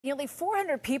Nearly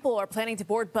 400 people are planning to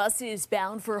board buses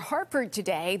bound for Hartford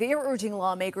today. They are urging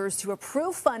lawmakers to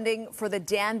approve funding for the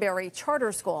Danbury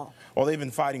Charter School. Well, they've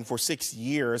been fighting for 6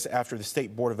 years after the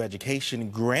State Board of Education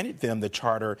granted them the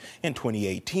charter in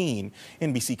 2018.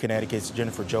 NBC Connecticut's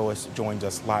Jennifer Joas joins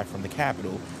us live from the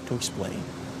Capitol to explain.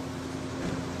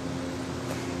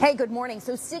 Hey, good morning.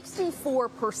 So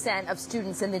 64% of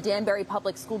students in the Danbury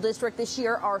Public School District this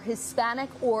year are Hispanic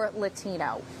or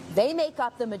Latino. They make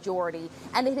up the majority,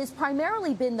 and it has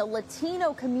primarily been the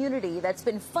Latino community that's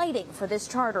been fighting for this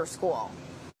charter school.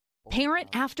 Parent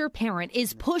after parent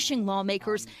is pushing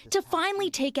lawmakers to finally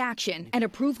take action and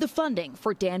approve the funding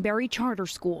for Danbury Charter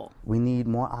School. We need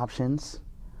more options,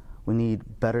 we need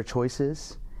better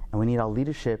choices, and we need our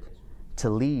leadership to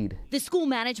lead. The school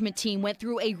management team went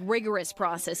through a rigorous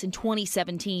process in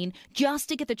 2017 just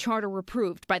to get the charter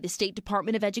approved by the State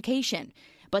Department of Education.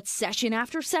 But session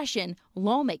after session,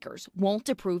 lawmakers won't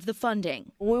approve the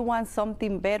funding. We want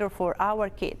something better for our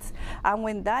kids. And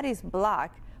when that is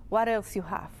blocked, what else you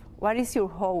have? What is your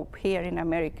hope here in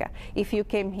America if you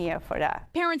came here for that?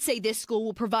 Parents say this school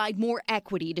will provide more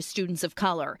equity to students of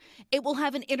color. It will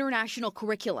have an international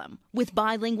curriculum with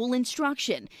bilingual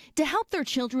instruction to help their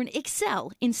children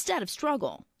excel instead of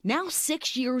struggle. Now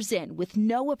 6 years in with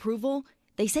no approval,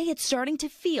 they say it's starting to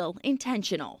feel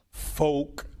intentional.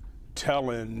 Folk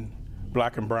telling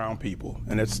black and brown people,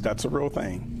 and that's a real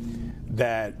thing,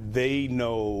 that they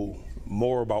know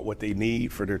more about what they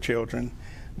need for their children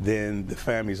than the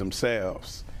families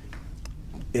themselves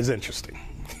is interesting.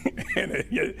 And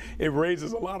it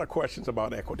raises a lot of questions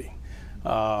about equity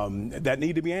that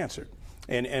need to be answered.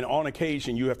 And on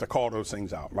occasion, you have to call those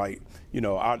things out. Like,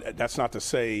 that's not to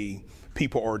say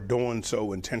people are doing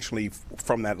so intentionally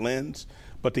from that lens,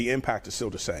 but the impact is still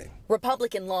the same.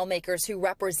 Republican lawmakers who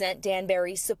represent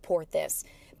Danbury support this.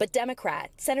 But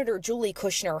Democrat Senator Julie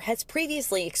Kushner has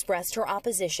previously expressed her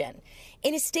opposition.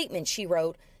 In a statement, she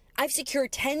wrote, "I've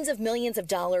secured tens of millions of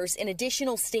dollars in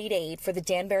additional state aid for the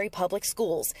Danbury Public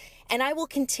Schools, and I will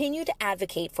continue to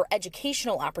advocate for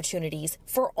educational opportunities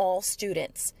for all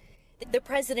students." The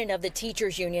president of the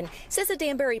teachers union says the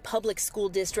Danbury Public School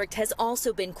District has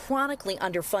also been chronically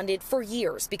underfunded for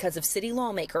years because of city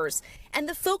lawmakers, and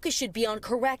the focus should be on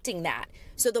correcting that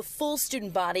so the full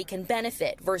student body can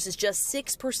benefit versus just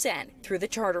 6% through the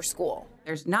charter school.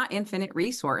 There's not infinite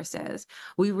resources.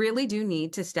 We really do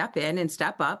need to step in and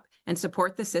step up and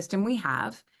support the system we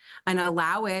have and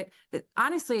allow it.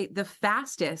 Honestly, the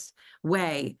fastest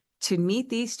way to meet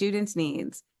these students'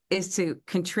 needs is to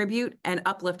contribute and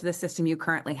uplift the system you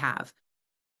currently have.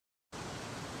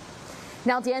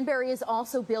 Now, Danbury is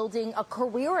also building a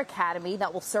career academy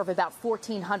that will serve about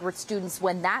 1,400 students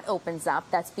when that opens up.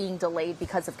 That's being delayed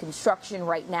because of construction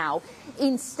right now.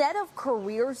 Instead of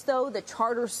careers, though, the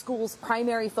charter school's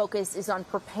primary focus is on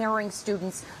preparing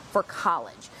students for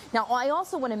college. Now, I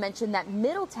also want to mention that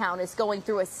Middletown is going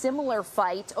through a similar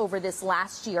fight over this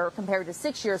last year compared to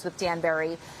 6 years with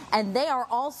Danbury, and they are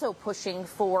also pushing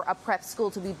for a prep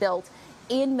school to be built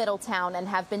in Middletown and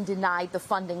have been denied the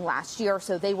funding last year,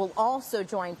 so they will also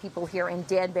join people here in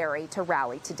Danbury to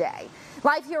rally today.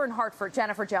 Live here in Hartford,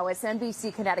 Jennifer Joas,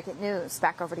 NBC Connecticut News.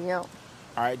 Back over to you. All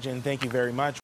right, Jen, thank you very much.